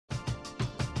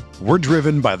We're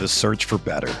driven by the search for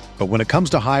better. But when it comes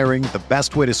to hiring, the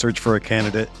best way to search for a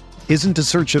candidate isn't to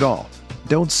search at all.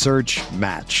 Don't search,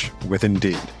 match with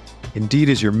Indeed. Indeed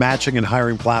is your matching and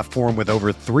hiring platform with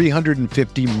over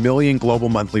 350 million global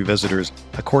monthly visitors,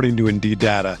 according to Indeed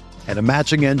data, and a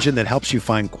matching engine that helps you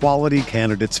find quality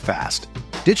candidates fast.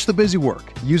 Ditch the busy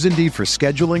work. Use Indeed for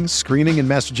scheduling, screening, and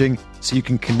messaging so you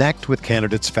can connect with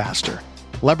candidates faster.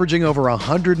 Leveraging over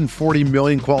 140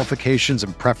 million qualifications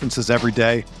and preferences every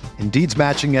day, Indeed's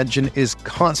matching engine is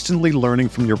constantly learning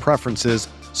from your preferences,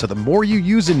 so the more you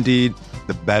use Indeed,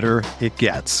 the better it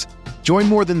gets. Join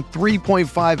more than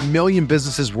 3.5 million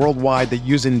businesses worldwide that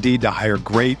use Indeed to hire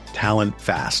great talent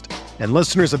fast. And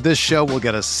listeners of this show will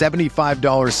get a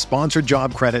 $75 sponsored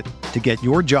job credit to get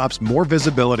your jobs more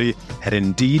visibility at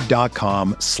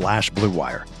Indeed.com/Blue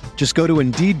Wire. Just go to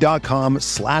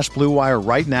Indeed.com/Blue Wire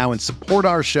right now and support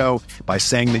our show by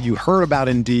saying that you heard about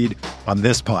Indeed on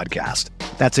this podcast.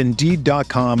 That's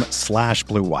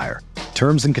Indeed.com/Blue Wire.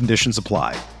 Terms and conditions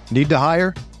apply. Need to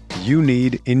hire? You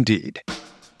need Indeed.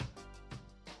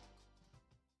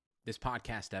 This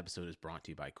podcast episode is brought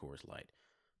to you by Coors Light.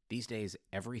 These days,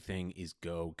 everything is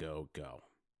go, go, go.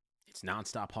 It's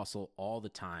nonstop hustle all the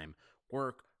time.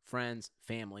 Work, friends,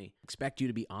 family, expect you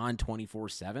to be on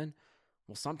 24/7.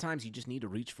 Well, sometimes you just need to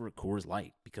reach for a Coors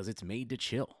Light because it's made to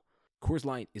chill. Coors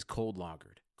Light is cold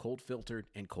lagered, cold filtered,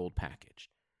 and cold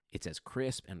packaged. It's as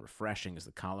crisp and refreshing as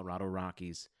the Colorado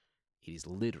Rockies. It is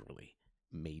literally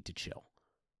made to chill.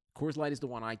 Coors Light is the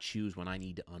one I choose when I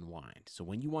need to unwind. So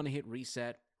when you want to hit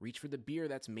reset, reach for the beer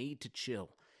that's made to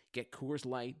chill. Get Coors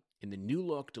Light in the new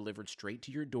look delivered straight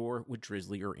to your door with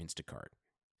Drizzly or Instacart.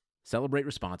 Celebrate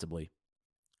responsibly.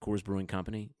 Coors Brewing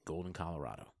Company, Golden,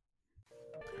 Colorado.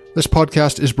 This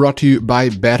podcast is brought to you by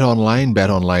BetOnline.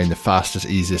 BetOnline, the fastest,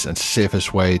 easiest, and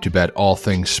safest way to bet all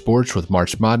things sports with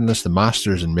March Madness, the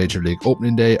Masters, and Major League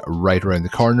Opening Day right around the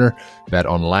corner.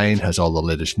 BetOnline has all the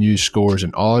latest news, scores,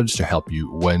 and odds to help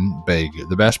you win big.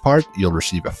 The best part, you'll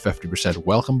receive a 50%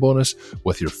 welcome bonus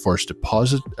with your first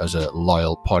deposit as a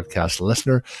loyal podcast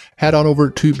listener. Head on over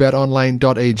to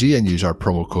betonline.ag and use our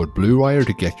promo code BlueWire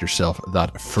to get yourself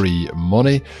that free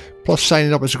money. Plus,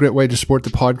 signing up is a great way to support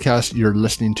the podcast you're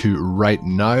listening to right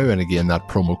now. And again, that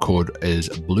promo code is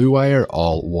BlueWire,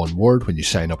 all one word, when you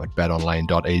sign up at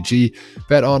betonline.ag.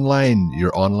 BetOnline,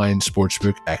 your online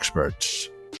sportsbook experts.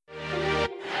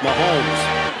 Mahomes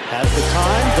has the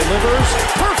time, delivers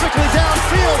perfectly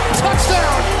downfield.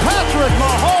 Touchdown, Patrick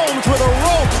Mahomes with a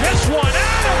rope. This one,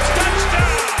 Adams,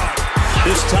 touchdown.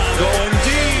 This time going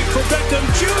deep for Beckham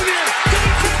Jr. Did he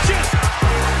catch it?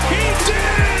 He did!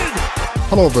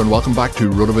 Hello everyone, welcome back to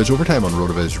RotoViz Overtime on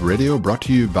RotoViz Radio, brought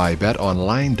to you by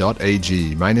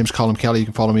betonline.ag. My name's Colin Kelly. You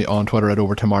can follow me on Twitter at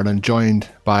Overtime Ireland, joined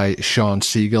by Sean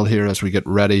Siegel here as we get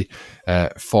ready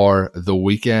for the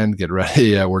weekend. Get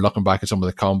ready. We're looking back at some of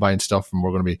the combine stuff, and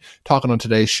we're going to be talking on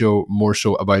today's show more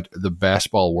so about the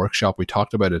best ball workshop. We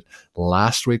talked about it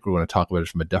last week. We're going to talk about it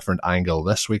from a different angle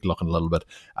this week, looking a little bit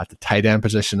at the tight end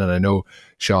position. And I know,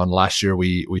 Sean, last year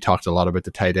we talked a lot about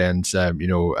the tight ends, and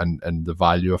the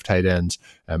value of tight ends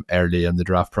early in the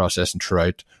draft process and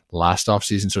throughout last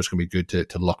offseason. So it's going to be good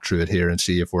to look through it here and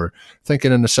see if we're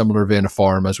thinking in a similar vein of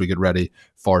form as we get ready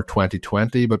for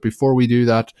 2020. But before we do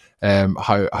that,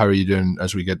 how are you doing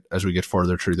as we get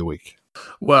further through the week?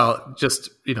 Well, just,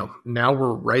 now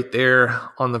we're right there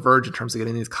on the verge in terms of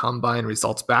getting these combine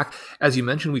results back. As you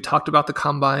mentioned, we talked about the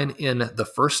combine in the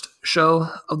first show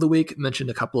of the week, mentioned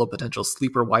a couple of potential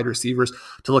sleeper wide receivers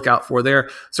to look out for there.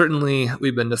 Certainly,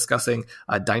 we've been discussing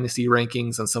Dynasty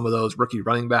rankings and some of those rookie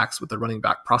running backs with the Running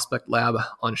Back Prospect Lab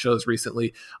on shows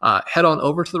recently. Head on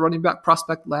over to the Running Back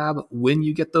Prospect Lab when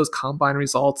you get those combine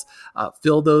results.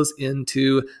 Fill those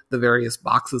into the various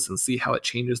boxes and see how it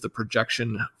changes the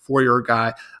projection for your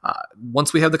guy.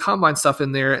 Once we have the combine stuff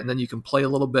in there, and then you can play a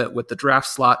little bit with the draft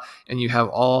slot, and you have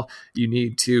all you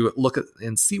need to look at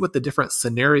and see what the different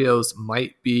scenarios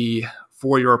might be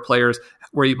for your players,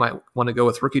 where you might want to go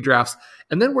with rookie drafts,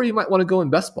 and then where you might want to go in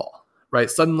best ball. Right?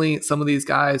 Suddenly, some of these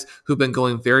guys who've been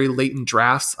going very late in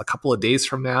drafts, a couple of days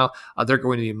from now, they're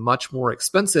going to be much more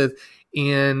expensive.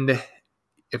 And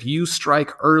if you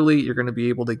strike early, you're going to be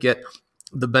able to get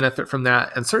the benefit from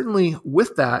that. And certainly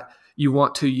with that, you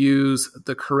want to use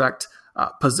the correct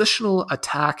positional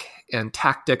attack and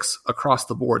tactics across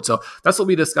the board. So that's what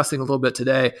we'll be discussing a little bit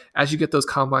today. As you get those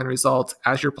combine results,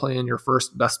 as you're playing your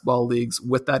first best ball leagues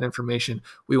with that information,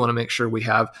 we want to make sure we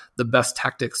have the best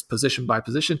tactics position by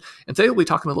position. And today we'll be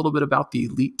talking a little bit about the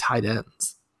elite tight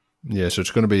ends. Yeah, so it's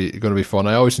going to be fun.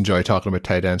 I always enjoy talking about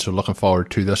tight ends, so looking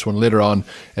forward to this one. Later on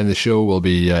in the show, we'll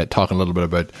be talking a little bit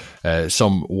about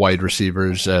some wide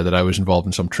receivers that I was involved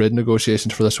in some trade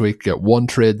negotiations for this week. One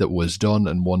trade that was done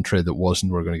and one trade that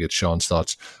wasn't. We're going to get Sean's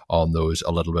thoughts on those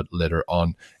a little bit later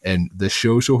on in the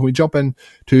show. So when we jump in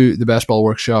to the Best Ball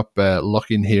Workshop,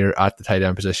 looking here at the tight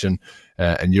end position,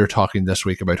 and you're talking this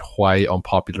week about why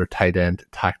unpopular tight end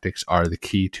tactics are the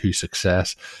key to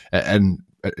success. And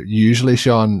usually,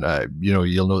 Sean,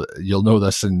 you'll know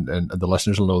this, and the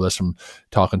listeners will know this from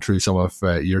talking through some of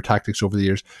your tactics over the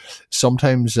years.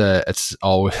 Sometimes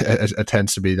it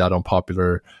tends to be that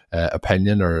unpopular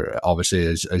opinion, or obviously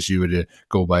as you would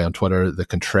go by on Twitter, the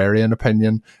contrarian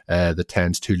opinion that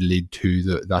tends to lead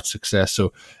to that success.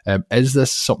 So, is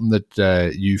this something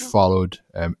that you followed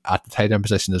at the tight end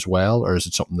position as well, or is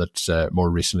it something that's more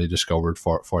recently discovered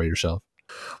for yourself?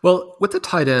 Well, with the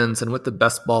tight ends and with the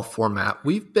best ball format,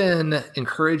 we've been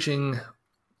encouraging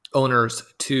owners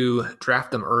to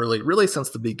draft them early, really since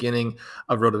the beginning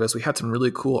of RotoViz. We had some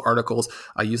really cool articles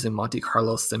using Monte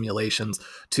Carlo simulations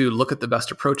to look at the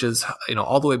best approaches,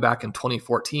 all the way back in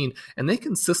 2014. And they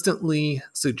consistently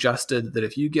suggested that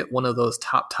if you get one of those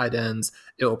top tight ends,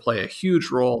 it will play a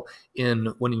huge role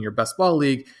in winning your best ball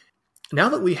league. Now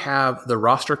that we have the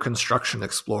Roster Construction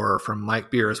Explorer from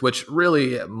Mike Beers, which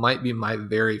really might be my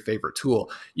very favorite tool,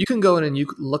 you can go in and you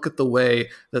can look at the way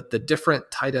that the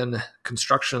different tight end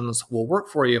constructions will work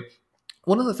for you.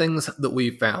 One of the things that we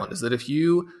found is that if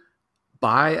you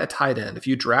buy a tight end, if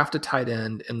you draft a tight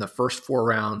end in the first 4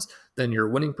 rounds, then your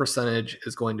winning percentage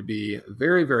is going to be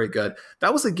very, very good.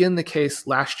 That was again the case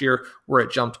last year, where it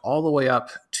jumped all the way up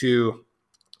to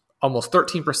almost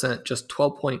 13%, just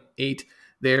 12.8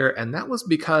 there. And that was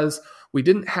because we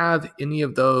didn't have any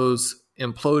of those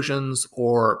implosions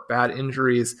or bad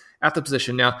injuries at the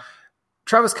position. Now,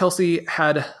 Travis Kelce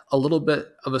had a little bit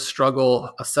of a struggle,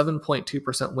 a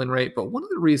 7.2% win rate, but one of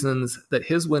the reasons that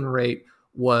his win rate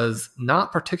was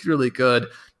not particularly good,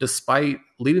 despite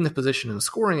leading the position in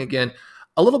scoring again,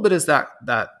 a little bit is that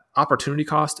opportunity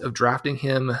cost of drafting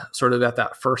him sort of at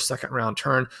that first, second round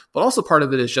turn. But also part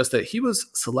of it is just that he was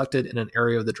selected in an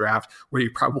area of the draft where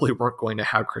you probably weren't going to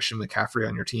have Christian McCaffrey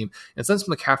on your team. And since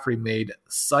McCaffrey made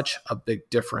such a big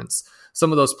difference,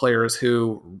 some of those players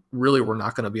who really were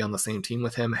not going to be on the same team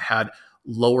with him had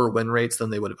lower win rates than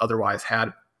they would have otherwise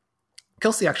had.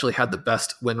 Kelce actually had the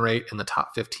best win rate in the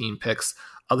top 15 picks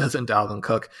other than Dalvin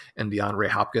Cook and DeAndre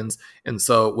Hopkins. And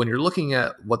so when you're looking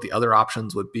at what the other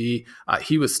options would be,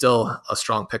 he was still a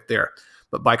strong pick there.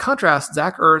 But by contrast,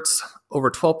 Zach Ertz, over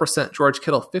 12%, George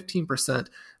Kittle, 15%.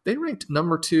 They ranked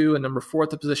number 2 and number 4 at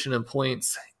the position in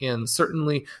points. And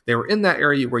certainly they were in that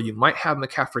area where you might have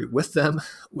McCaffrey with them,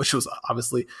 which was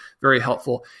obviously very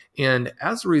helpful. And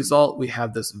as a result, we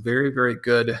have this very, very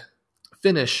good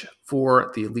finish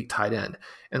for the elite tight end.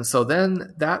 And so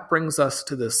then that brings us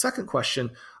to the second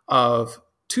question of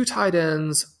 2 tight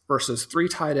ends versus 3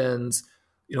 tight ends.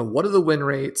 What are the win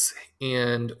rates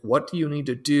and what do you need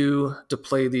to do to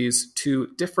play these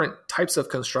 2 different types of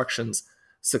constructions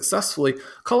successfully?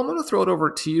 Colin, I'm going to throw it over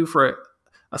to you for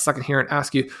a second here and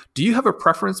ask you, do you have a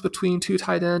preference between 2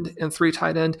 tight end and 3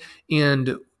 tight end?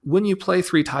 And when you play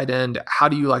 3 tight end, how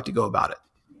do you like to go about it?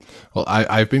 Well,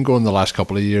 I've been going the last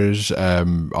couple of years,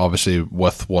 obviously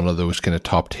with one of those kind of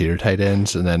top tier tight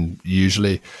ends, and then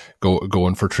usually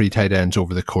going for 3 tight ends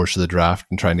over the course of the draft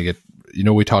and trying to get,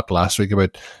 we talked last week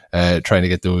about trying to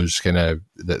get those kind of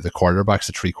the quarterbacks,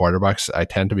 the 3 quarterbacks. I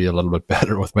tend to be a little bit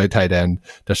better with my tight end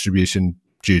distribution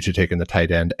due to taking the tight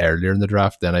end earlier in the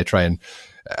draft. Then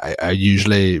I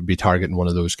usually be targeting one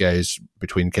of those guys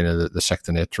between kind of the 6th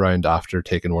and 8th round after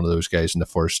taking one of those guys in the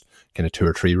first kind of 2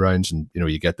 or 3 rounds. And,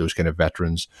 you get those kind of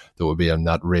veterans that will be in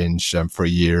that range. For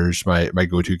years, my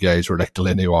go-to guys were like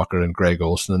Delaney Walker and Greg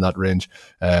Olsen in that range.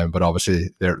 But obviously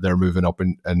they're moving up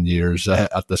in years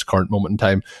at this current moment in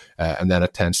time. And then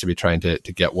it tends to be trying to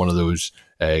get one of those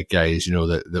guys,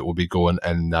 that will be going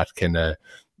in that kind of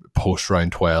post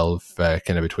round 12,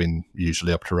 kind of between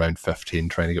usually up to round 15,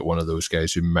 trying to get one of those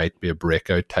guys who might be a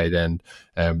breakout tight end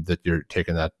that you're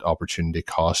taking that opportunity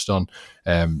cost on.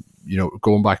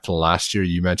 Going back to last year,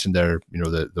 you mentioned there,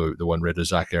 the win rate of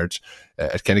Zach Ertz.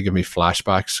 It kind of gave me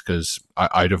flashbacks because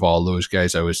out of all those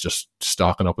guys, I was just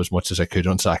stocking up as much as I could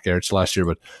on Zach Ertz last year.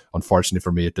 But unfortunately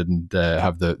for me, it didn't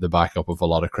have the backup of a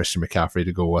lot of Christian McCaffrey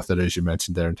to go with it, as you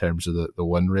mentioned there, in terms of the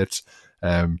win rates.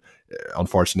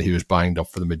 Unfortunately, he was banged up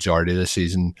for the majority of the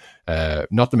season.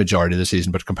 Not the majority of the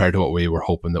season, but compared to what we were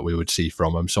hoping that we would see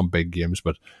from him, some big games,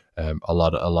 but a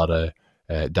lot of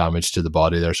damage to the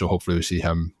body there. So hopefully we see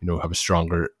him, have a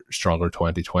stronger stronger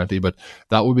 2020. But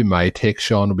that would be my take,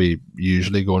 Sean. Would be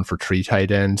usually going for 3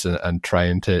 tight ends and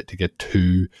trying to get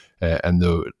 2 in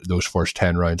those first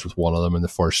 10 rounds, with one of them in the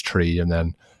first 3, and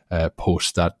then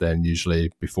post that then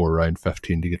usually before round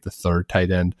 15 to get the 3rd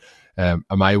tight end. Am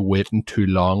I waiting too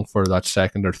long for that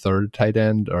 2nd or 3rd tight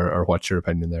end, or what's your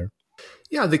opinion there?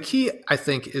 Yeah, the key, I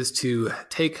think, is to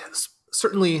take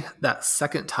certainly that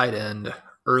 2nd tight end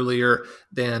earlier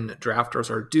than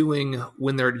drafters are doing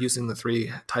when they're using the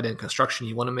 3 tight end construction.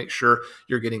 You want to make sure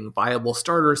you're getting viable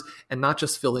starters and not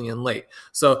just filling in late.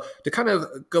 So to kind of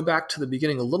go back to the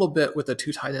beginning a little bit with the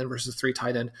 2 tight end versus 3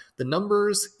 tight end, the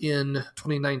numbers in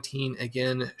 2019,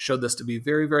 again, showed this to be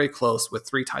very, very close, with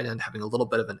 3 tight end having a little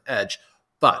bit of an edge.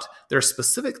 But there are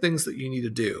specific things that you need to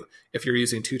do if you're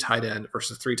using 2 tight end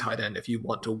versus 3 tight end if you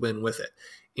want to win with it.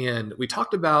 And we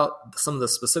talked about some of the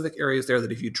specific areas there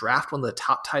that if you draft one of the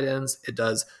top tight ends, it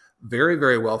does very,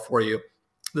 very well for you.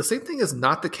 The same thing is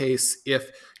not the case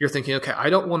if you're thinking, okay, I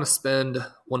don't want to spend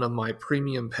one of my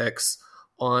premium picks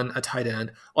on a tight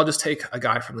end. I'll just take a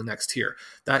guy from the next tier.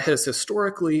 That has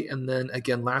historically, and then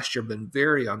again last year, been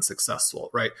very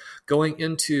unsuccessful, right? Going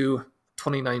into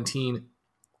 2019,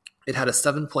 it had a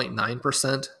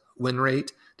 7.9% win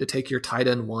rate to take your tight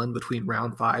end 1 between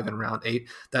round 5 and round 8.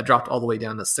 That dropped all the way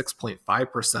down to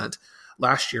 6.5%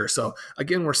 last year. So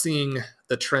again, we're seeing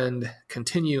the trend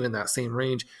continue in that same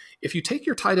range. If you take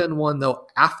your tight end 1, though,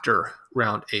 after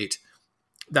round 8,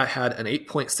 that had an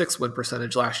 8.6 win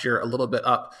percentage last year, a little bit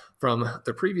up from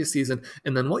the previous season.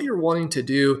 And then what you're wanting to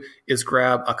do is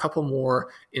grab a couple more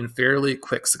in fairly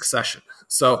quick succession.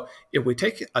 So if we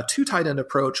take a 2 tight end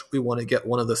approach, we want to get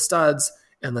one of the studs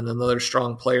and then another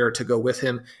strong player to go with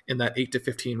him in that 8 to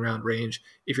 15 round range.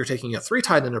 If you're taking a 3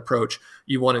 tight end approach,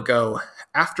 you want to go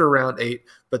after round 8,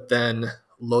 but then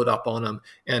load up on them.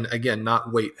 And again,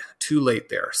 not wait too late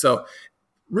there. So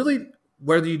really,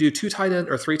 whether you do 2 tight end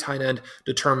or 3 tight end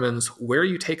determines where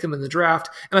you take them in the draft.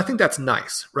 And I think that's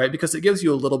nice, right? Because it gives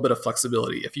you a little bit of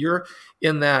flexibility. If you're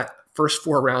in that first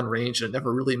 4 round range and it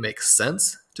never really makes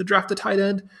sense to draft a tight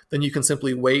end, then you can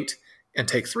simply wait and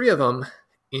take 3 of them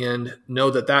and know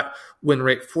that that win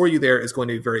rate for you there is going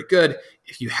to be very good.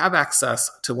 If you have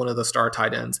access to one of the star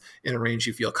tight ends in a range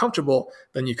you feel comfortable,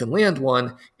 then you can land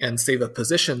one and save a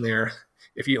position there.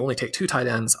 If you only take 2 tight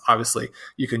ends, obviously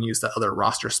you can use that other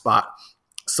roster spot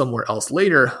somewhere else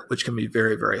later, which can be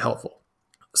very, very helpful.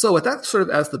 So with that sort of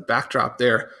as the backdrop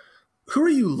there, who are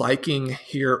you liking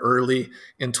here early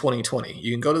in 2020?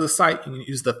 You can go to the site, you can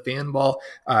use the Fanball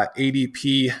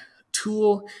ADP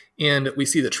tool, and we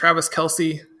see that Travis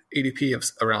Kelce, ADP of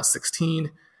around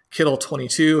 16, Kittle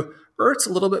 22, Ertz,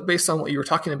 a little bit based on what you were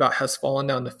talking about, has fallen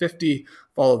down to 50,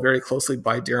 followed very closely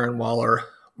by Darren Waller,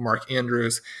 Mark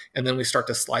Andrews, and then we start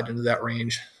to slide into that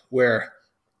range where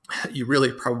you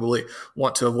really probably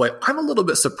want to avoid. I'm a little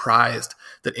bit surprised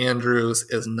that Andrews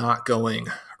is not going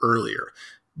earlier.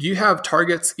 Do you have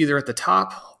targets either at the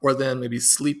top or then maybe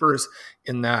sleepers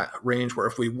in that range where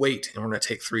if we wait and we're going to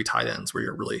take 3 tight ends where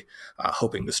you're really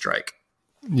hoping to strike?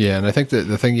 Yeah, and I think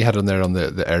the thing you had on there on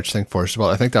the Ertz thing, first of all,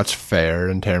 I think that's fair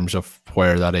in terms of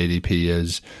where that ADP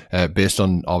is, based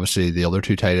on obviously the other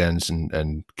 2 tight ends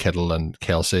and Kittle and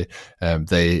Kelce.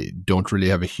 They don't really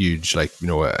have a huge,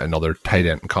 another tight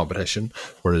end competition,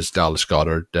 whereas Dallas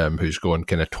Goedert, who's going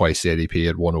kind of twice the ADP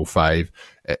at 105,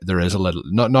 there is a little,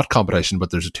 not competition, but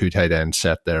there's a 2 tight end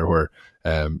set there where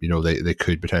they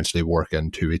could potentially work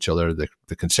into each other.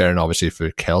 The concern obviously for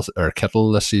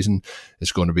Kittle this season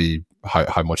is going to be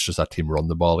how much does that team run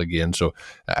the ball again. So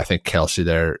I think Kelce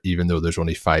there, even though there's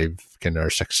only 5 or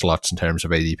 6 slots in terms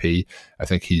of ADP, I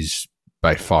think he's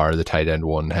by far the tight end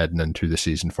 1 heading into the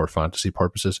season for fantasy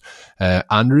purposes.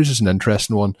 Andrews is an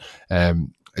interesting one.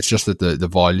 It's just that the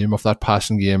volume of that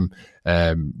passing game,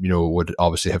 would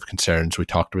obviously have concerns. We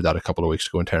talked about that a couple of weeks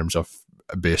ago in terms of,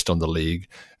 based on the league,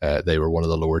 they were one of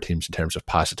the lower teams in terms of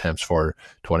pass attempts for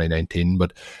 2019.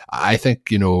 But I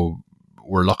think,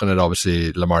 we're looking at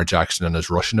obviously Lamar Jackson and his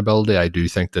rushing ability. I do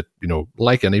think that,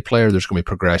 like any player, there's going to be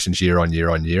progressions year on year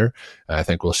on year. I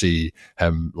think we'll see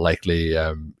him likely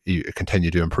continue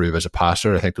to improve as a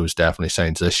passer. I think there was definitely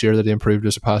signs this year that he improved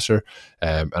as a passer.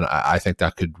 And I think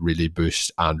that could really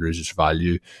boost Andrews'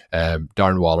 value.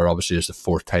 Darren Waller obviously is the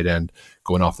 4th tight end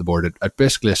going off the board at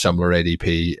basically a similar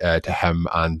ADP to him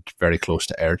and very close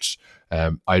to Ertz.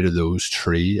 Out of those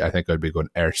 3, I think I'd be going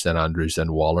Ertz, then Andrews,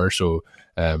 then Waller. So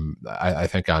I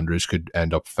think Andrews could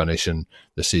end up finishing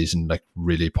the season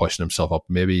really pushing himself up,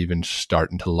 maybe even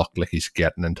starting to look like he's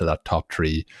getting into that top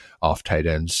 3 off tight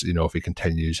ends, if he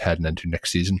continues heading into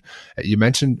next season. You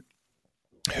mentioned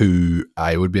who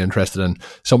I would be interested in.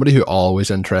 Somebody who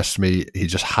always interests me, he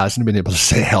just hasn't been able to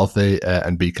stay healthy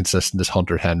and be consistent, is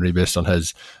Hunter Henry based on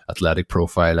his athletic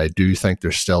profile. I do think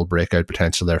there's still breakout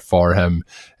potential there for him.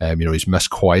 He's missed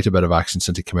quite a bit of action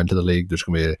since he came into the league. There's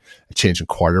going to be a change in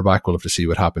quarterback. We'll have to see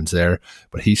what happens there.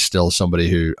 But he's still somebody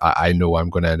who I know I'm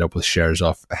going to end up with shares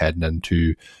of heading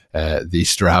into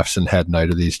these drafts and heading out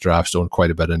of these drafts, doing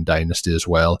quite a bit in Dynasty as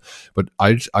well. But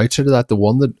outside of that, the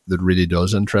one that really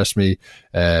does interest me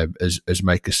is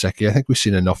Mike Gesicki. I think we've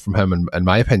seen enough from him, in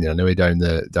my opinion, anyway, down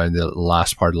the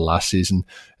last part of the last season.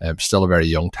 Still a very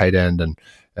young tight end, and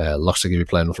looks like he'll be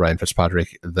playing with Ryan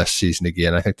Fitzpatrick this season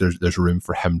again. I think there's room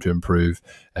for him to improve.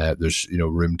 There's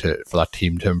room for that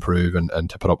team to improve and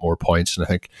to put up more points. And I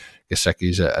think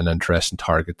Gesicki's an interesting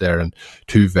target there. And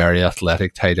two very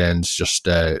athletic tight ends just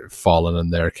falling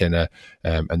in there kind of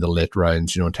in the late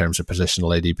rounds, in terms of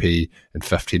positional ADP in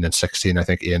 15 and 16. I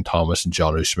think Ian Thomas and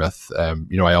Jonnu Smith.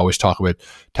 I always talk about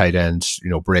tight ends,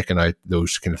 breaking out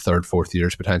those kind of third, fourth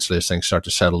years potentially as things start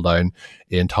to settle down.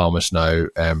 Ian Thomas now,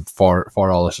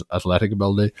 for all his athletic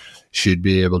ability, should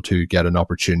be able to get an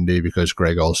opportunity because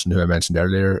Greg Olsen, who I mentioned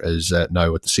earlier, is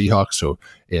now with the Seahawks. So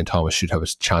Ian Thomas should have a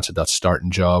chance at that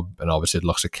starting job. And obviously it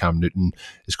looks like Cam Newton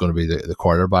is going to be the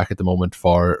quarterback at the moment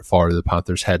for the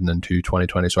Panthers heading into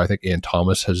 2020. So I think Ian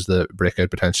Thomas has the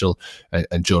breakout potential,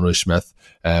 and Jonnu Smith,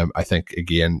 I think,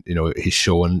 again, he's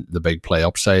showing the big play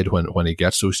upside when he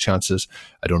gets those chances.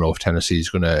 I don't know if Tennessee's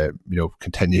going to,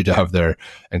 continue to have their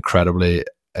incredibly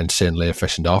insanely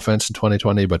efficient offense in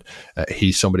 2020, but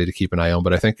he's somebody to keep an eye on.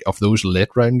 But I think of those late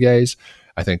round guys,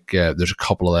 I think there's a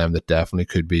couple of them that definitely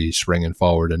could be springing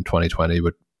forward in 2020,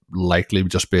 but likely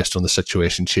just based on the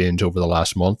situation change over the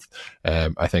last month.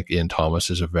 I think Ian Thomas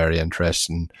is a very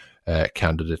interesting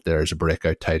candidate there as a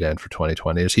breakout tight end for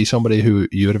 2020. Is he somebody who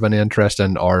you would have any interest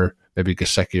in, or maybe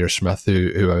Gesicki or Smith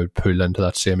who I would pull into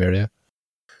that same area?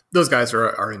 Those guys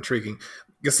are intriguing.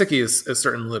 Gesicki is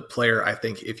certainly a player, I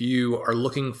think, if you are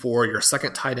looking for your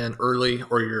second tight end early,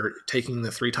 or you're taking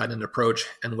the 3 tight end approach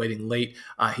and waiting late,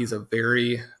 he's a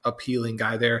very appealing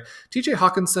guy there. TJ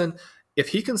Hawkinson, if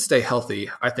he can stay healthy,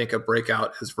 I think a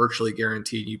breakout is virtually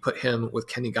guaranteed. You put him with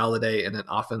Kenny Galladay in an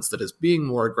offense that is being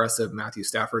more aggressive. Matthew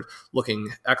Stafford looking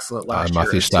excellent last year.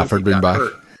 Matthew Stafford being back.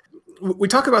 We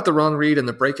talk about the wrong read and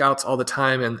the breakouts all the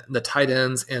time, and the tight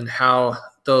ends, and how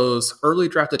those early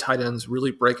drafted tight ends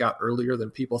really break out earlier than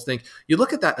people think. You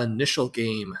look at that initial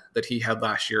game that he had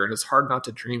last year, and it's hard not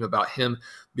to dream about him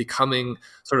becoming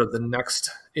sort of the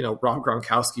next, Rob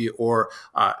Gronkowski, or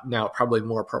now probably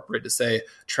more appropriate to say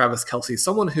Travis Kelce,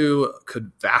 someone who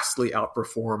could vastly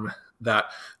outperform that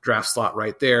draft slot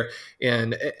right there.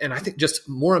 And I think just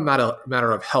more a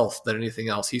matter of health than anything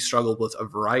else. He struggled with a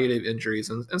variety of injuries,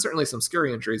 and certainly some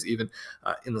scary injuries even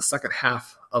in the second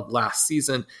half of last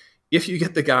season. If you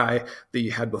get the guy that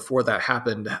you had before that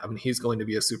happened, he's going to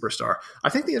be a superstar. I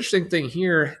think the interesting thing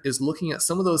here is looking at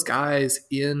some of those guys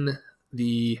in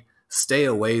the stay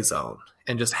away zone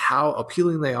and just how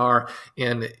appealing they are.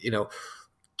 And,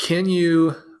 can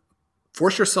you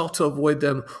force yourself to avoid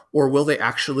them, or will they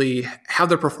actually have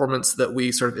the performance that we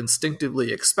sort of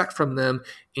instinctively expect from them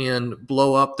and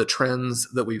blow up the trends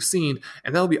that we've seen?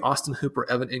 And that'll be Austin Hooper,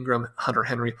 Evan Ingram, Hunter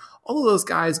Henry, all of those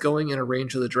guys going in a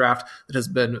range of the draft that has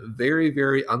been very,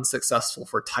 very unsuccessful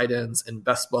for tight ends in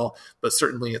best ball. But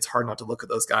certainly it's hard not to look at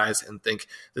those guys and think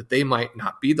that they might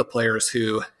not be the players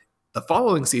who the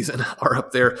following season are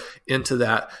up there into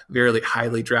that very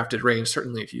highly drafted range.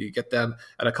 Certainly if you get them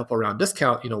at a couple round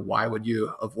discount, why would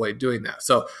you avoid doing that?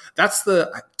 So that's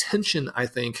the tension, I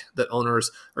think, that owners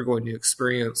are going to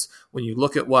experience when you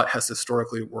look at what has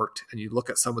historically worked and you look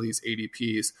at some of these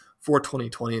ADPs for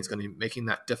 2020. Is going to be making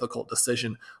that difficult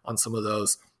decision on some of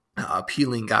those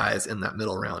appealing guys in that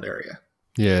middle round area.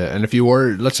 Yeah, and if you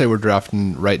were, let's say we're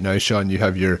drafting right now, Sean, you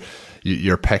have your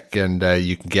pick, and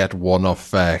you can get one of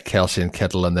Kelce and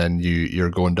Kittle, and then you're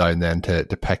going down then to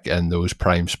pick in those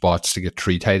prime spots to get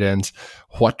 3 tight ends.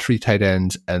 What 3 tight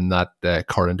ends in that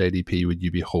current ADP would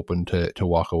you be hoping to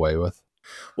walk away with?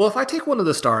 Well, if I take one of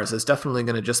the stars, it's definitely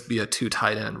going to just be a 2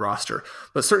 tight end roster.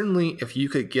 But certainly if you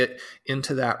could get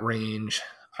into that range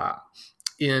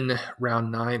in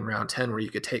round 9, round 10, where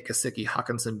you could take Gesicki,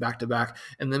 Hawkinson back-to-back,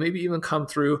 and then maybe even come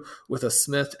through with a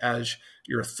Smith as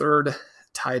your 3rd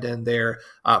tight end there.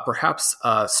 Perhaps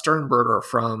Sternberger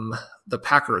from the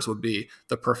Packers would be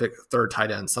the perfect 3rd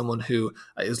tight end, someone who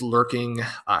is lurking,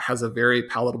 has a very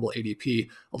palatable ADP,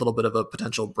 a little bit of a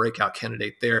potential breakout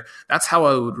candidate there. That's how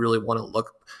I would really want to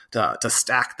look to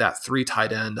stack that 3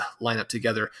 tight end lineup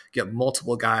together, get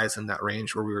multiple guys in that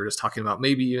range where we were just talking about.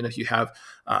 Maybe even if you have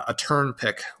a turn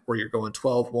pick where you're going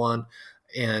 12-1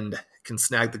 and can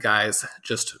snag the guys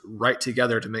just right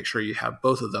together to make sure you have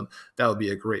both of them, that would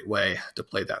be a great way to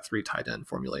play that 3 tight end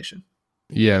formulation.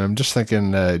 Yeah, and I'm just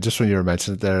thinking, just when you were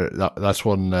mentioning it there, that's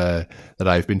one that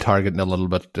I've been targeting a little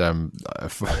bit.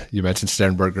 You mentioned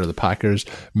Sternberger of the Packers,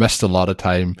 missed a lot of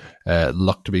time,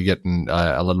 looked to be getting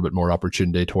a little bit more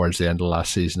opportunity towards the end of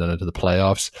last season and into the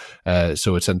playoffs.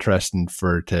 So it's interesting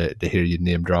to hear you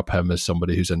name drop him as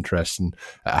somebody who's interesting.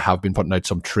 I have been putting out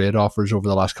some trade offers over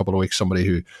the last couple of weeks, somebody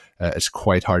who it's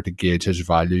quite hard to gauge his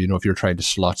value. You know, if you're trying to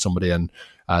slot somebody in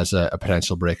as a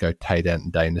potential breakout tight end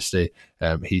in Dynasty,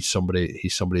 he's somebody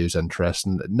who's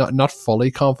interesting. Not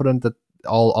fully confident that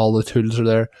all the tools are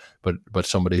there, but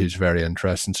somebody who's very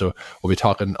interesting. So we'll be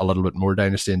talking a little bit more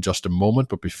Dynasty in just a moment.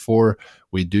 But before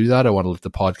we do that, I want to let the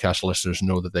podcast listeners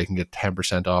know that they can get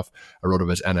 10% off a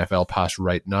RotoViz NFL Pass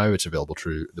right now. It's available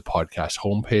through the podcast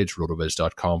homepage,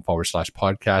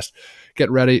 rotoviz.com/podcast.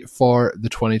 Get ready for the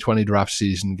 2020 draft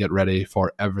season. Get ready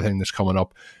for everything that's coming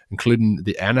up, including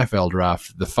the NFL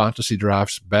draft, the fantasy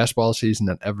drafts, best ball season,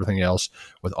 and everything else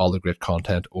with all the great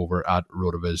content over at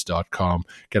rotoviz.com.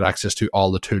 Get access to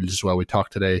all the tools as well. We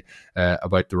talked today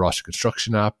about the roster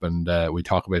construction app, and we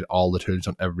talk about all the tools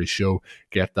on every show.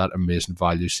 Get that amazing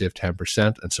value, save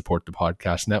 10%, and support the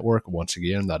podcast network. Once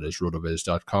again, that is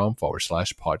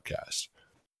rotoviz.com/podcast.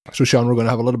 So, Sean, we're going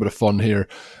to have a little bit of fun here.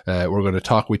 We're going to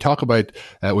talk. We talk about.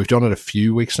 We've done it a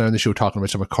few weeks now in the show, talking about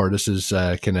some of Curtis's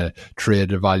kind of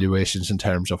trade evaluations in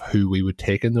terms of who we would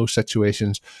take in those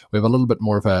situations. We have a little bit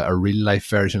more of a real life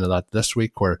version of that this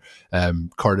week, where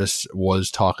Curtis was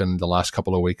talking the last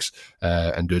couple of weeks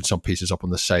and doing some pieces up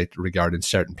on the site regarding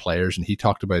certain players, and he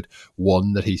talked about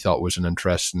one that he thought was an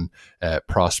interesting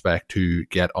prospect to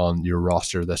get on your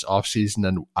roster this offseason,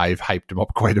 and I've hyped him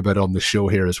up quite a bit on the show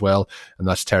here as well, and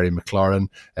that's Terry McLaurin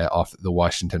of the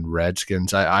Washington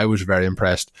Redskins. I was very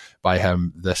impressed by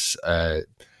him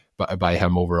by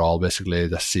him overall, basically,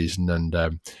 this season.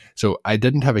 And so I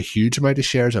didn't have a huge amount of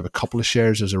shares. I have a couple of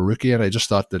shares as a rookie, and I just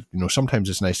thought that, you know, sometimes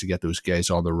it's nice to get those guys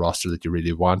on the roster that you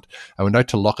really want. I went out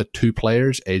to look at 2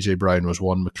 players. AJ Brown was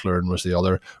one, McLaurin was the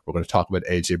other. We're going to talk about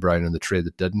AJ Brown and the trade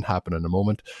that didn't happen in a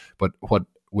moment. But what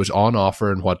was on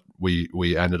offer and what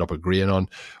we ended up agreeing on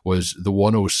was the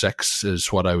 106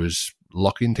 is what I was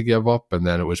looking to give up, and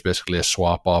then it was basically a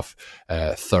swap off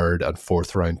 3rd and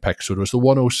 4th round picks. So it was the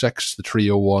 106, the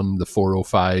 301, the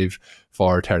 405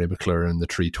 for Terry McLaurin, the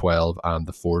 312 and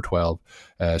the 412.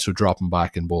 So dropping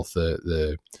back in both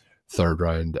the 3rd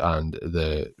round and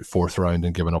the 4th round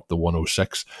and giving up the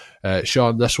 106.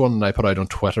 Sean, this one I put out on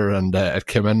Twitter, and it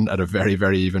came in at a very,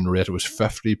 very even rate. It was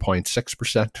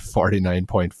 50.6% to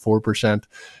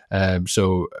 49.4%.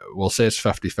 So we'll say it's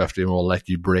 50-50, and we'll let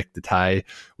you break the tie.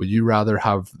 Would you rather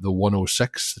have the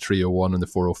 106, the 301 and the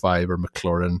 405, or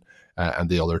McLaurin and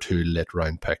the other 2 late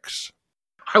round picks?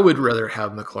 I would rather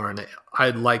have McLaurin.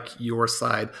 I like your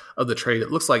side of the trade.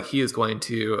 It looks like he is going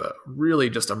to really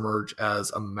just emerge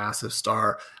as a massive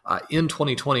star in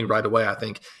 2020 right away, I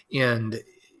think. And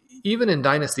even in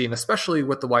Dynasty, and especially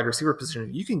with the wide receiver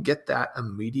position, you can get that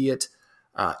immediate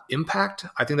impact.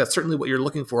 I think that's certainly what you're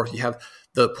looking for if you have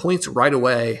the points right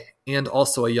away and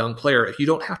also a young player. If you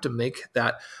don't have to make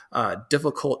that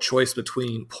difficult choice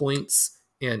between points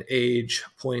and age,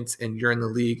 points, and you're in the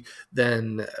league,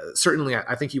 then certainly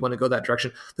I think you want to go that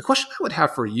direction. The question I would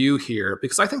have for you here,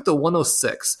 because I think the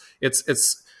 106,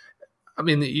 I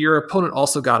mean, your opponent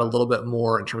also got a little bit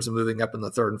more in terms of moving up in the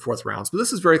 3rd and 4th rounds, but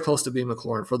this is very close to being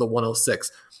McLaurin for the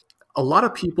 106. A lot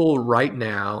of people right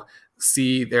now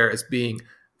see there as being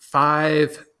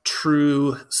 5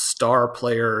 true star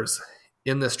players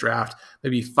in this draft,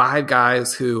 maybe 5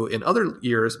 guys who in other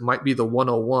years might be the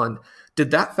 101.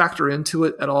 Did that factor into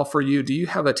it at all for you? Do you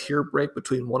have a tier break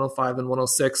between 105 and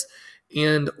 106?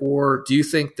 And or do you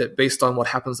think that based on what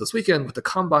happens this weekend with the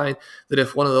combine, that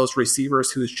if one of those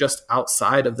receivers who's just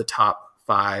outside of the top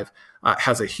 5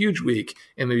 has a huge week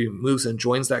and maybe moves and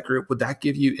joins that group, would that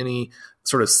give you any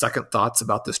sort of second thoughts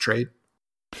about this trade?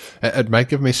 It might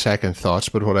give me second thoughts,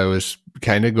 but what I was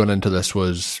kind of going into this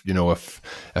was, you know, if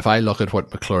I look at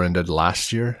what McLaurin did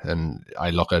last year, and I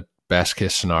look at best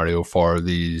case scenario for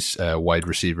these wide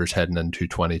receivers heading into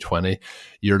 2020,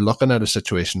 you're looking at a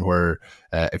situation where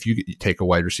if you take a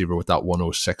wide receiver with that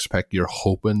 106 pick, you're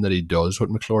hoping that he does what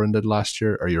McLaurin did last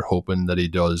year, or you're hoping that he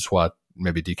does what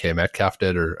maybe DK Metcalf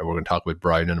did, or we're going to talk about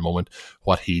Brown in a moment,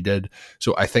 what he did.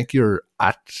 So I think you're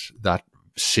at that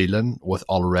ceiling with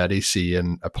already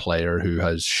seeing a player who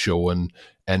has shown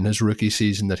in his rookie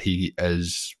season that he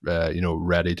is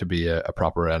ready to be a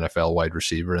proper NFL wide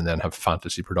receiver, and then have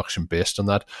fantasy production based on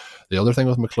that. The other thing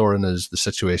with McLaurin is the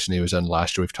situation he was in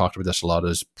last year. We've talked about this a lot,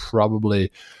 is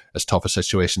probably as tough a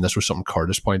situation. This was something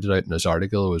Curtis pointed out in his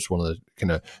article. It was one of the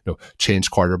kind of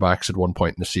changed quarterbacks at one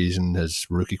point in the season. His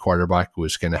rookie quarterback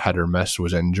was kind of hit or miss,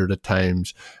 was injured at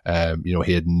times.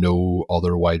 He had no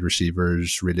other wide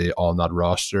receivers really on that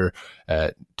roster.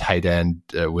 Tight end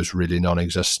was really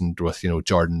non-existent with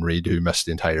Jordan Reed, who missed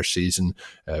the entire season,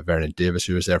 Vernon Davis,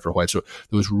 who was there for a while. So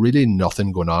there was really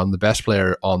nothing going on. The best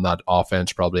player on that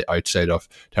offense, probably outside of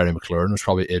Terry McLaurin, was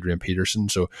probably Adrian Peterson.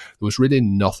 So there was really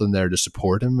nothing there to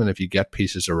support him. And if you get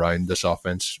pieces around this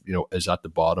offense, is at the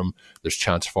bottom, there's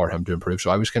chance for him to improve.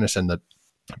 So I was kind of saying that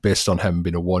based on him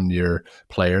being a 1-year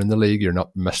player in the league, you're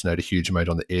not missing out a huge amount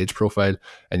on the age profile,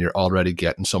 and you're already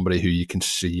getting somebody who you can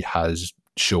see has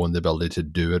shown the ability to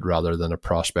do it, rather than a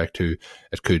prospect who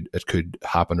it could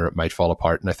happen or it might fall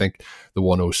apart. And I think the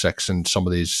 106 and some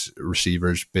of these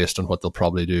receivers, based on what they'll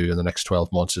probably do in the next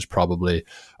 12 months, is probably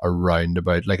around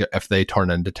about, like, if they turn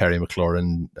into Terry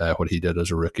McLaurin, what he did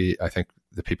as a rookie, I think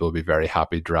the people will be very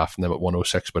happy drafting them at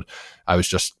 106. But I was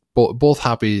just both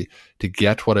happy to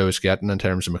get what I was getting in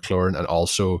terms of McLaurin, and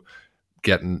also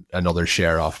getting another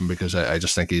share off him, because I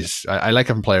just think I like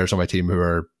having players on my team who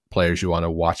are players you want to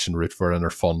watch and root for and are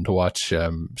fun to watch.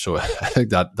 So I think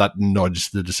that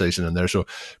nudged the decision in there. So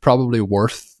probably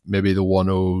worth maybe the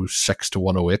 106 to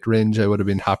 108 range I would have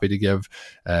been happy to give.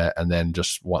 And then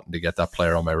just wanting to get that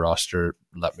player on my roster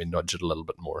let me nudge it a little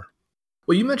bit more.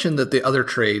 Well, you mentioned that the other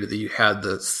trade that you had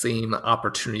the same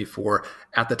opportunity for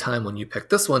at the time when you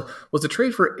picked this one was a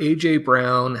trade for A.J.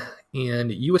 Brown,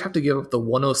 and you would have to give up the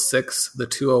 106, the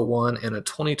 201, and a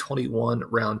 2021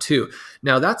 round 2.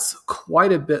 Now, that's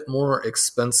quite a bit more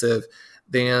expensive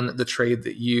than the trade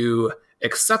that you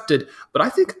accepted, but I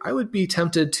think I would be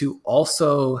tempted to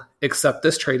also accept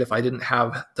this trade if I didn't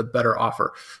have the better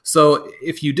offer. So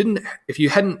if you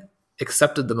hadn't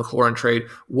accepted the McLaurin trade,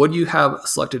 would you have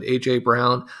selected A.J.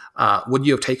 Brown? Would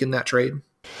you have taken that trade?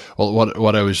 Well,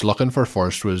 what I was looking for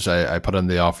first was I put in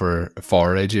the offer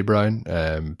for A.J.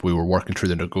 Brown. We were working through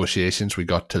the negotiations. We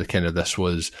got to the kind of, this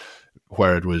was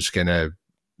where it was kind of,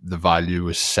 the value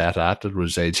was set at. It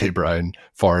was A.J. Brown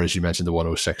for, as you mentioned, the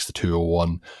 106, the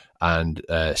 201, and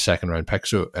second round pick,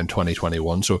 so in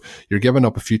 2021. So you're giving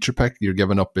up a future pick. You're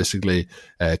giving up basically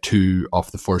 2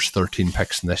 of the first 13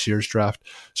 picks in this year's draft.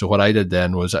 So what I did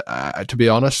then was, to be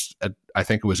honest, I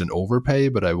think it was an overpay,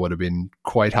 but I would have been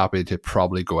quite happy to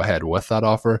probably go ahead with that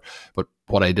offer. But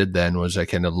what I did then was I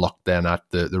kind of looked then at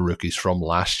the rookies from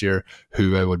last year,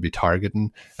 who I would be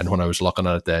targeting. And when I was looking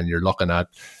at it then, you're looking at,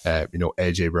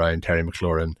 A.J. Brown, Terry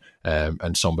McLaurin,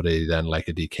 and somebody then like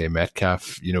a DK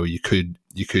Metcalf.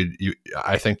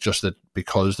 I think just that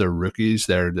because they're rookies,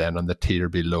 they're then on the tier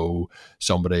below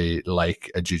somebody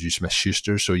like a Juju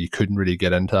Smith-Schuster, so you couldn't really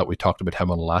get into that. We talked about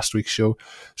him on last week's show.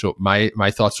 So my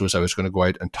thoughts was I was going to go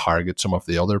out and target some of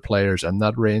the other players in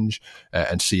that range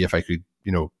and see if I could,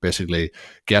 basically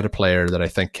get a player that I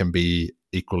think can be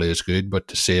equally as good, but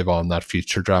to save on that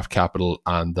future draft capital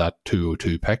and that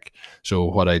 202 pick. So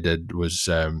what I did was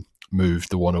moved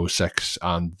the 106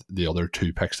 and the other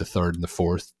 2 picks, the 3rd and the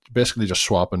 4th, basically just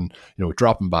swapping,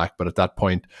 dropping back. But at that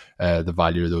point, the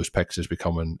value of those picks is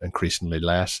becoming increasingly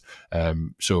less.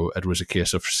 So it was a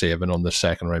case of saving on the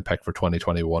second round pick for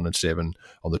 2021 and saving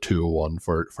on the 201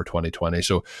 for 2020.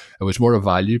 So it was more a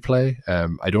value play.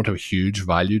 I don't have a huge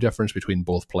value difference between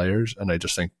both players, and I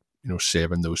just think,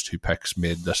 saving those 2 picks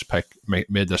made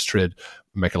this trade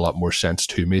make a lot more sense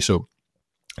to me. So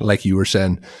like you were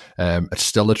saying, it's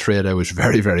still a trade I was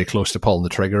very, very close to pulling the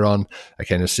trigger on. I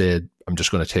kind of said, I'm just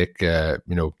going to take, a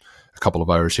couple of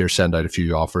hours here, send out a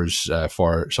few offers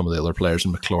for some of the other players,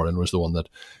 and McLaurin was the one that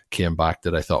came back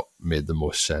that I thought made the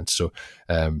most sense. So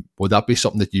would that be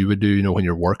something that you would do, when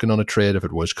you're working on a trade, if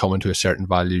it was coming to a certain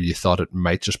value, you thought it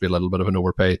might just be a little bit of an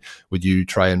overpay, would you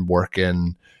try and work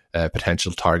in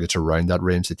potential targets around that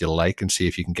range that you like and see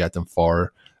if you can get them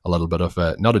for a little bit of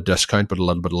not a discount, but a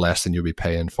little bit less than you'll be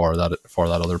paying for that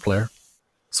other player?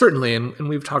 Certainly, and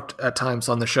we've talked at times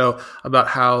on the show about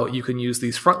how you can use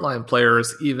these frontline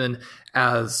players even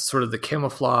as sort of the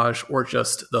camouflage or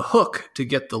just the hook to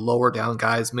get the lower down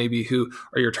guys maybe who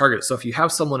are your target. So if you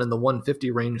have someone in the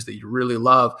 150 range that you really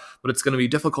love, but it's going to be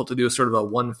difficult to do sort of a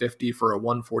 150 for a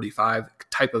 145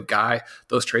 type of guy,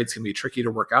 those trades can be tricky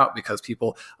to work out because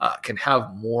people can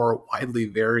have more widely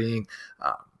varying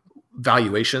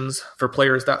valuations for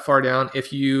players that far down.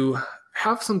 If you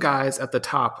have some guys at the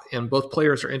top and both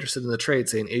players are interested in the trade,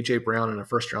 say an AJ Brown and a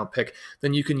first round pick,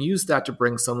 then you can use that to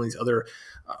bring some of these other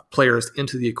players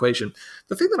into the equation.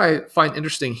 The thing that I find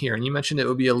interesting here, and you mentioned it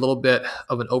would be a little bit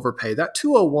of an overpay, that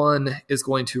 201 is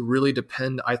going to really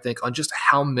depend, I think, on just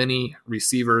how many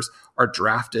receivers are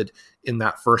drafted in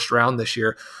that first round this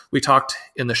year. We talked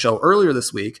in the show earlier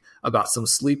this week about some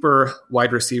sleeper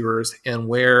wide receivers and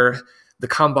where the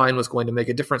combine was going to make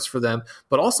a difference for them,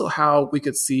 but also how we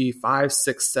could see 5,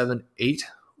 6, 7, 8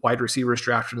 wide receivers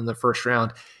drafted in the first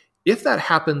round. If that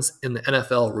happens in the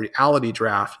NFL reality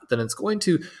draft, then it's going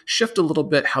to shift a little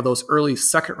bit how those early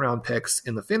second round picks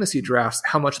in the fantasy drafts,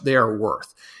 how much they are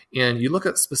worth. And you look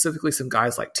at specifically some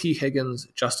guys like T. Higgins,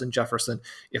 Justin Jefferson.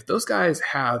 If those guys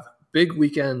have big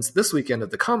weekends this weekend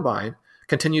at the combine,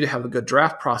 continue to have a good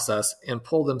draft process and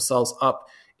pull themselves up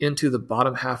into the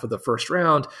bottom half of the first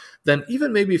round, then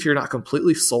even maybe if you're not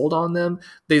completely sold on them,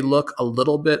 they look a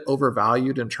little bit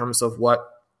overvalued in terms of what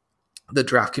the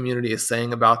draft community is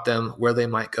saying about them, where they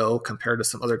might go compared to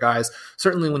some other guys.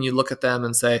 Certainly when you look at them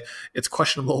and say it's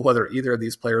questionable whether either of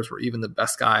these players were even the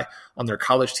best guy on their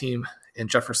college team, in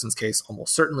Jefferson's case,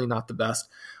 almost certainly not the best,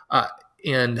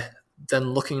 and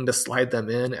then looking to slide them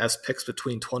in as picks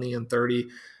between 20 and 30,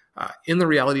 in the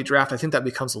reality draft, I think that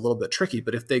becomes a little bit tricky.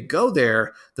 But if they go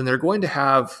there, then they're going to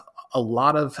have a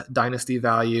lot of dynasty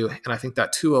value. And I think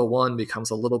that 201 becomes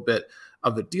a little bit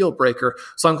of a deal breaker.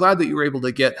 So I'm glad that you were able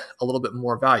to get a little bit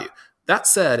more value. That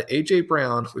said, AJ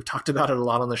Brown, we've talked about it a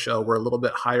lot on the show. We're a little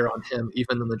bit higher on him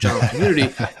even than the general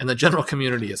community, and the general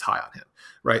community is high on him,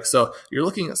 right? So you're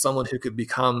looking at someone who could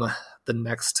become the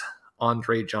next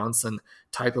Andre Johnson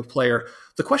type of player.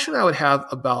 The question I would have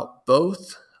about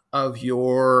both of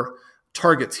your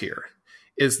targets here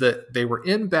is that they were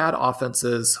in bad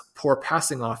offenses, poor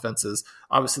passing offenses.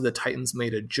 Obviously, the Titans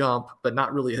made a jump, but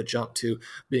not really a jump to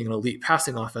being an elite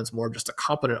passing offense, more just a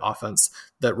competent offense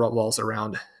that revolves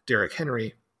around Derrick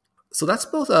Henry. So that's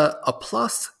both a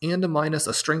plus and a minus,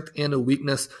 a strength and a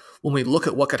weakness when we look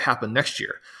at what could happen next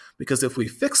year. Because if we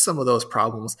fix some of those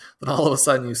problems, then all of a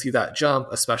sudden you see that jump,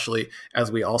 especially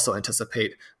as we also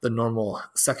anticipate the normal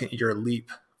second-year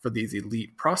leap for these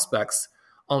elite prospects.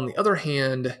 On the other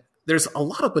hand, there's a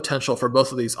lot of potential for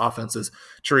both of these offenses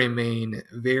to remain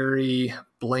very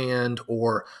bland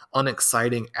or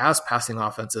unexciting as passing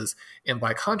offenses. And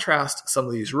by contrast, some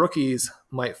of these rookies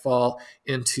might fall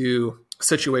into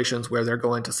situations where they're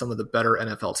going to some of the better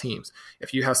NFL teams.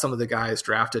 If you have some of the guys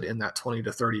drafted in that 20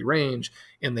 to 30 range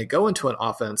and they go into an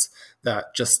offense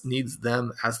that just needs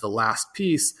them as the last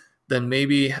piece, then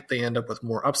maybe they end up with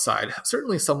more upside.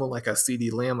 Certainly someone like a CD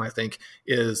Lamb, I think,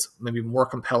 is maybe more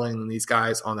compelling than these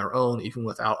guys on their own, even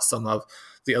without some of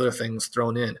the other things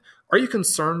thrown in. Are you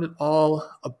concerned at all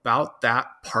about that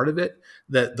part of it,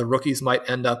 that the rookies might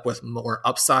end up with more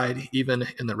upside even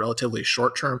in the relatively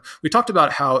short term? We talked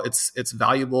about how it's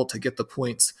valuable to get the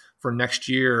points for next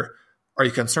year. Are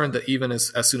you concerned that even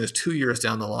as soon as 2 years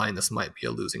down the line, this might be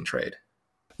a losing trade?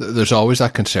 There's always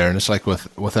that concern. It's like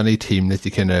with any team that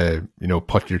you kind of,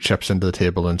 put your chips into the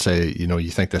table and say, you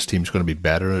think this team's going to be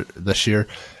better this year.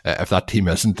 If that team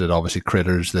isn't, it obviously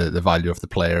craters the value of the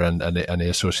player and the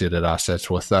associated assets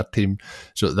with that team.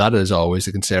 So that is always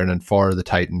a concern. And for the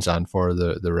Titans and for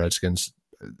the Redskins,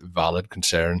 valid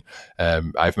concern.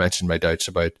 I've mentioned my doubts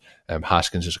about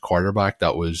Haskins as a quarterback.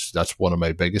 That's one of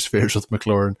my biggest fears with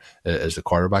McLaurin, is the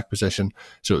quarterback position.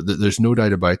 So there's no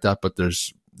doubt about that, but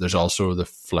there's also the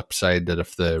flip side that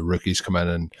if the rookies come in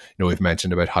and, we've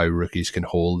mentioned about how rookies can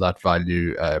hold that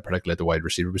value, particularly at the wide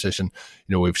receiver position.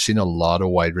 We've seen a lot of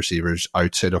wide receivers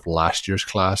outside of last year's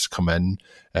class come in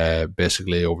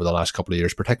basically over the last couple of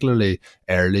years, particularly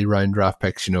early round draft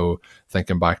picks,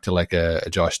 thinking back to like a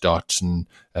Josh Dotson,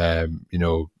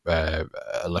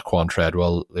 Laquan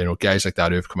Treadwell, guys like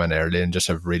that who've come in early and just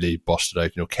have really busted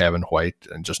out, Kevin White,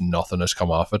 and just nothing has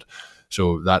come off it.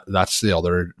 So that's the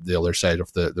other side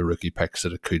of the rookie picks,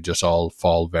 that it could just all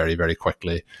fall very, very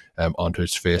quickly onto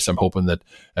its face. I'm hoping that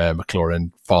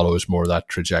McLaurin follows more that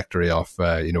trajectory of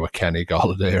a Kenny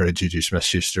Golladay or a Juju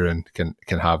Smith-Schuster and can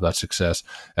have that success.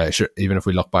 Sure, even if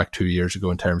we look back 2 years ago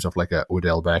in terms of like a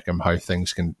Odell Beckham, how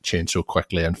things can change so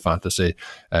quickly in fantasy.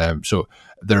 So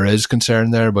there is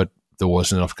concern there, but there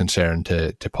wasn't enough concern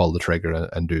to pull the trigger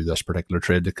and do this particular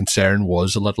trade. The concern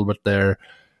was a little bit there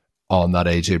on that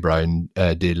AJ Brown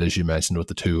deal, as you mentioned, with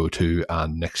the 202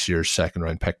 and next year's second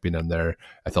round pick being in there.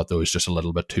 I thought there was just a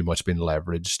little bit too much being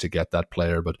leveraged to get that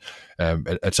player, but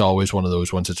it's always one of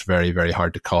those ones that's very, very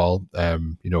hard to call.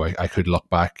 I could look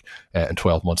back in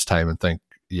 12 months' time and think,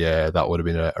 yeah, that would have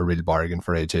been a real bargain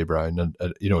for AJ Brown, and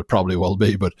it probably will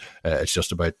be, but it's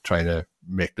just about trying to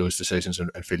make those decisions and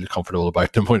feel comfortable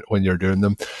about them when you're doing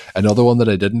them. Another one that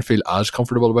I didn't feel as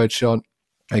comfortable about, Sean,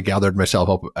 I gathered myself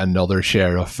up another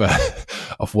share of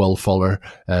Will Fuller.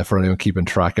 For anyone keeping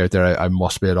track out there, I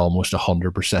must be at almost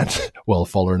 100% Will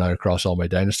Fuller now across all my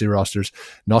Dynasty rosters.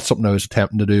 Not something I was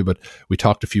attempting to do, but we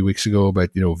talked a few weeks ago about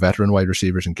veteran wide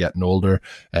receivers and getting older.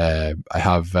 I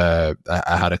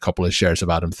had a couple of shares of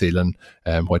Adam Thielen,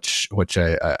 which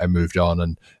I moved on,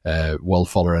 and Will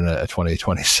Fuller in a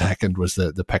 2022nd was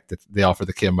the pick, that the offer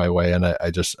that came my way, and I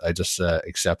just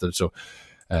accepted. So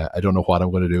I don't know what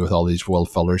I'm going to do with all these Will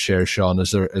Fuller shares, Sean.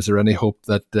 Is there any hope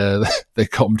that they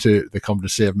come to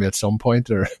save me at some point,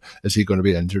 or is he going to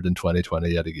be injured in 2020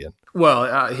 yet again?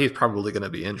 Well, he's probably going to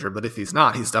be injured, but if he's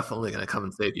not, he's definitely going to come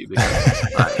and save you,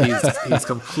 because he's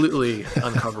completely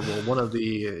uncoverable. One of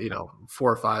the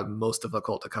 4 or 5 most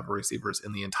difficult to cover receivers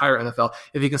in the entire NFL.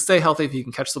 If he can stay healthy, if he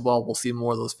can catch the ball, we'll see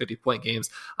more of those 50-point games.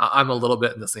 I'm a little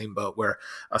bit in the same boat where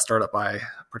a startup I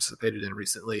participated in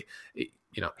recently,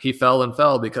 he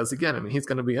fell because, again, he's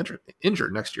going to be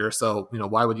injured next year. So,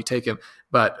 why would you take him?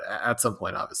 But at some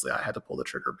point, obviously, I had to pull the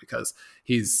trigger because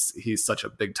he's such a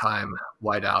big time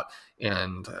wideout.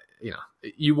 And,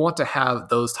 you want to have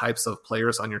those types of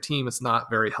players on your team. It's not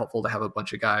very helpful to have a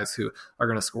bunch of guys who are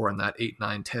going to score in that 8,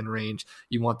 9, 10 range.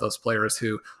 You want those players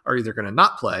who are either going to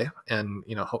not play, and,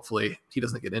 hopefully he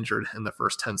doesn't get injured in the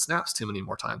first 10 snaps too many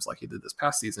more times like he did this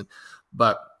past season.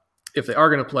 But if they are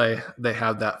going to play, they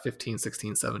have that 15,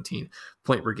 16, 17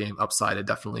 point per game upside. I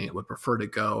definitely would prefer to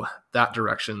go that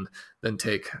direction than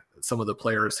take some of the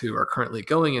players who are currently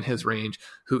going in his range,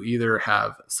 who either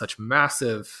have such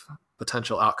massive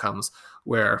potential outcomes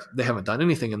where they haven't done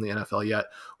anything in the NFL yet,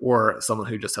 or someone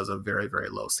who just has a very, very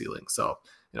low ceiling. So,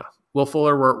 Will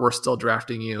Fuller, we're still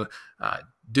drafting you.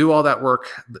 Do all that work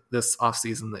this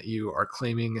offseason that you are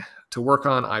claiming to work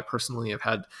on. I personally have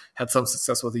had some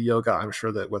success with the yoga. I'm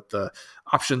sure that with the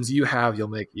options you have, you'll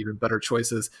make even better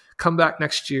choices. Come back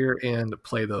next year and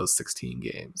play those 16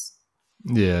 games.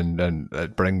 Yeah, and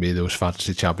bring me those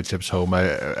fantasy championships home.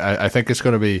 I think it's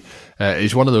going to be,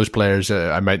 he's one of those players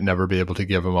I might never be able to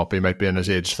give him up. He might be in his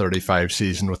age 35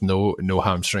 season with no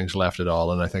hamstrings left at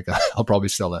all, and I think I'll probably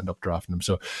still end up drafting him.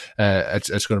 So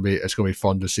it's going to be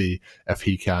fun to see if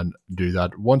he can do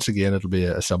that. Once again, it'll be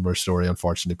a similar story,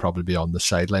 unfortunately, probably be on the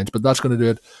sidelines. But that's going to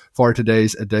do it for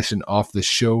today's edition of the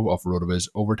show of RotoViz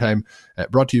Overtime,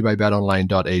 brought to you by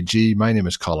betonline.ag. My name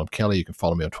is Colin Kelly. You can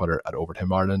follow me on Twitter at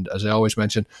Overtime Ireland. As I always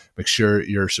mention, make sure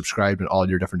you're subscribed on all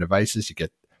your different devices. You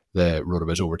get the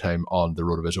RotoViz Overtime on the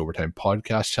RotoViz Overtime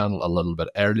podcast channel a little bit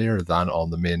earlier than on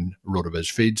the main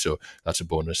RotoViz feed, so that's a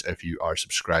bonus if you are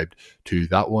subscribed to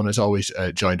that one. As always,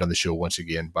 joined on the show once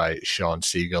again by Sean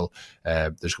Siegel.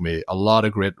 There's going to be a lot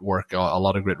of great work, a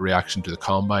lot of great reaction to the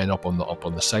Combine up on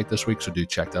the site this week, so do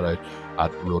check that out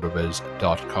at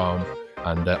rotoviz.com.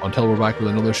 And until we're back with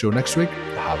another show next week,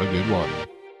 have a good one.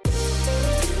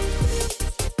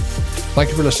 Thank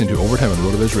you for listening to Overtime on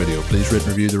RotoViz Radio. Please rate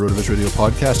and review the RotoViz Radio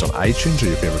podcast on iTunes or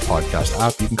your favorite podcast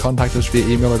app. You can contact us via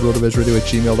email at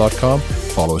rotovizradio@gmail.com.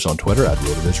 Follow us on Twitter at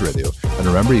RotoViz Radio. And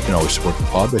remember, you can always support the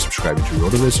pod by subscribing to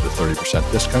RotoViz at a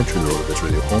 30% discount through the RotoViz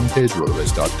Radio homepage,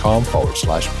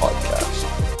 rotoviz.com/podcast.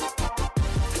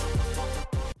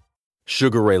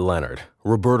 Sugar Ray Leonard,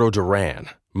 Roberto Duran,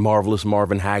 Marvelous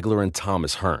Marvin Hagler, and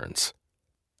Thomas Hearns.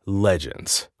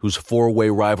 Legends, whose four-way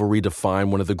rivalry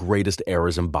defined one of the greatest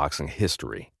eras in boxing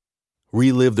history.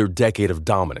 Relive their decade of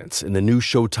dominance in the new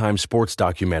Showtime sports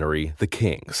documentary, The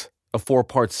Kings, a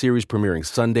 4-part series premiering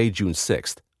Sunday, June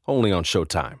 6th, only on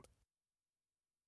Showtime.